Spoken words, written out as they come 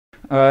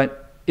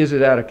Is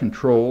it out of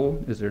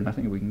control? Is there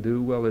nothing we can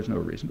do? Well, there's no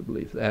reason to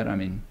believe that. I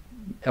mean,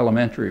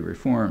 elementary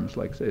reforms,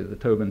 like, say, the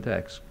Tobin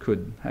tax,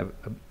 could have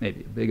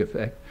maybe a big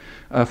effect.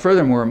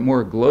 Furthermore,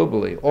 more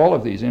globally, all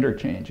of these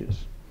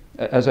interchanges,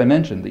 as I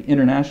mentioned, the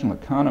international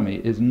economy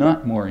is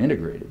not more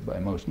integrated by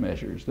most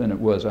measures than it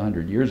was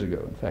 100 years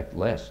ago, in fact,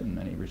 less in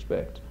many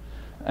respects.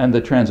 And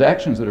the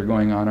transactions that are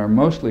going on are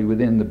mostly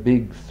within the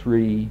big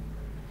three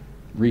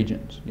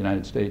regions,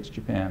 United States,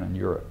 Japan, and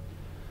Europe.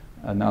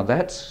 Now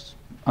that's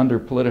under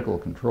political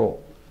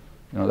control.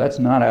 You know, that's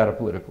not out of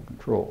political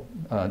control.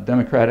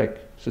 Democratic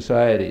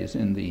societies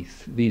in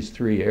these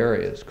three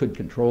areas could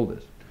control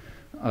this.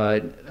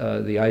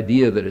 The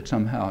idea that it's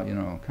somehow, you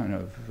know, kind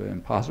of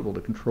impossible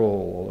to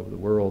control all over the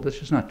world, that's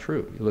just not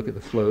true. You look at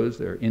the flows,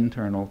 they're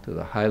internal to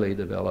the highly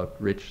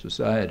developed, rich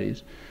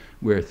societies,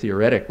 where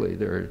theoretically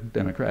there are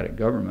democratic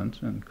governments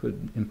and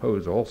could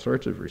impose all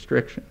sorts of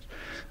restrictions.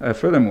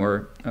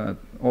 Furthermore,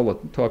 all the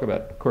talk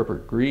about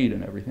corporate greed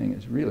and everything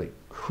is really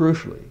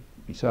crucially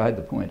beside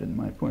the point, in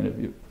my point of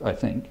view, I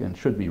think, and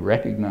should be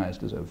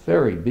recognized as a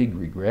very big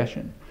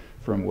regression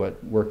from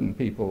what working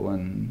people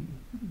and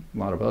a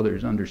lot of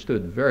others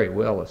understood very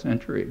well a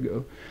century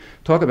ago.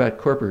 Talk about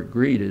corporate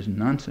greed is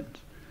nonsense.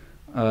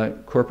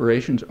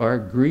 Corporations are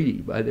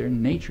greedy by their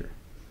nature.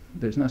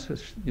 There's no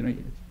such, you know,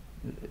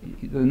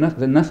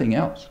 they're nothing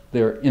else.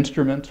 They're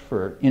instruments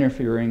for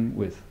interfering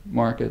with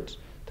markets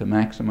to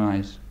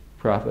maximize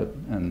profit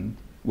and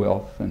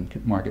wealth and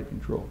market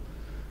control.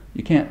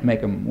 You can't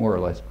make them more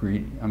or less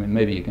greedy. I mean,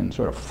 maybe you can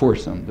sort of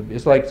force them to be.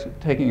 It's like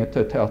taking a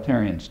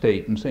totalitarian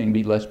state and saying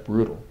be less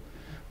brutal.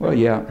 Well,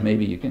 yeah,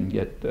 maybe you can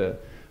get a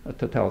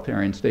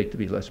totalitarian state to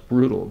be less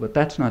brutal, but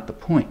that's not the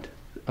point.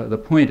 The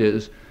point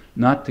is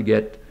not to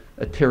get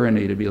a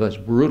tyranny to be less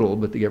brutal,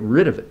 but to get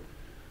rid of it.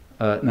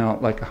 Now,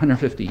 like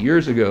 150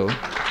 years ago,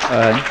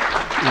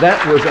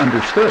 that was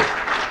understood.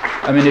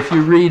 I mean, if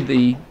you read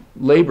the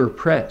labor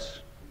press,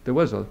 there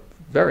was a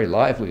very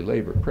lively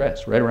labor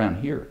press right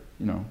around here,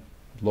 you know,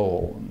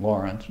 Lowell and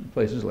Lawrence and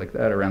places like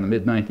that around the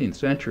mid-19th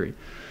century,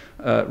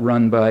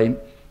 run by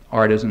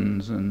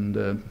artisans and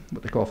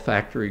what they call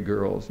factory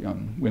girls,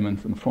 young women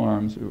from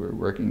farms who were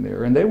working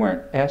there. And they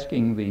weren't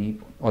asking the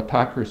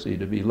autocracy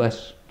to be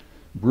less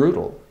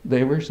brutal.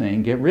 They were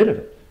saying, get rid of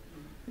it.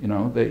 You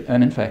know,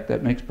 and in fact,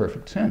 that makes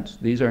perfect sense.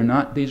 These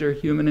are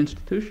human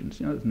institutions.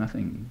 You know, there's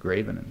nothing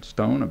graven in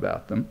stone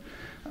about them.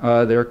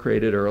 They're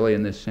created early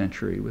in this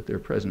century with their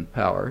present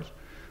powers.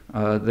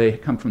 They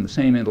come from the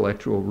same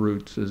intellectual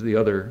roots as the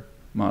other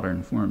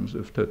modern forms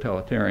of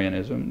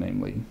totalitarianism,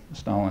 namely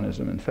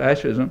Stalinism and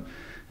fascism,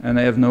 and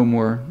they have no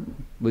more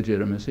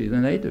legitimacy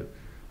than they do.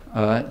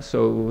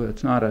 So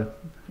it's not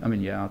I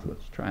mean, yeah,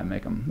 let's try and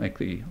make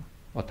the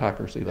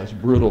autocracy less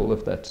brutal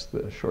if that's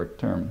the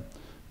short-term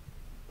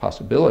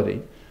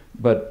possibility,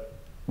 but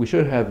we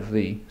should have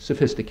the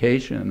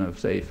sophistication of,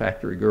 say,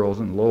 factory girls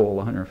in Lowell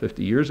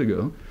 150 years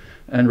ago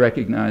and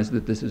recognize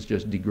that this is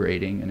just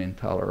degrading and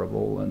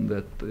intolerable, and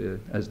that,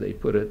 as they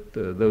put it,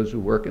 those who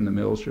work in the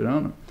mills should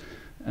own them,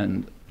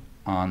 and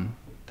on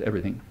to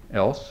everything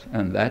else,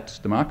 and that's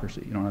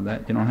democracy. You don't have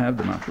that, you don't have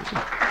democracy.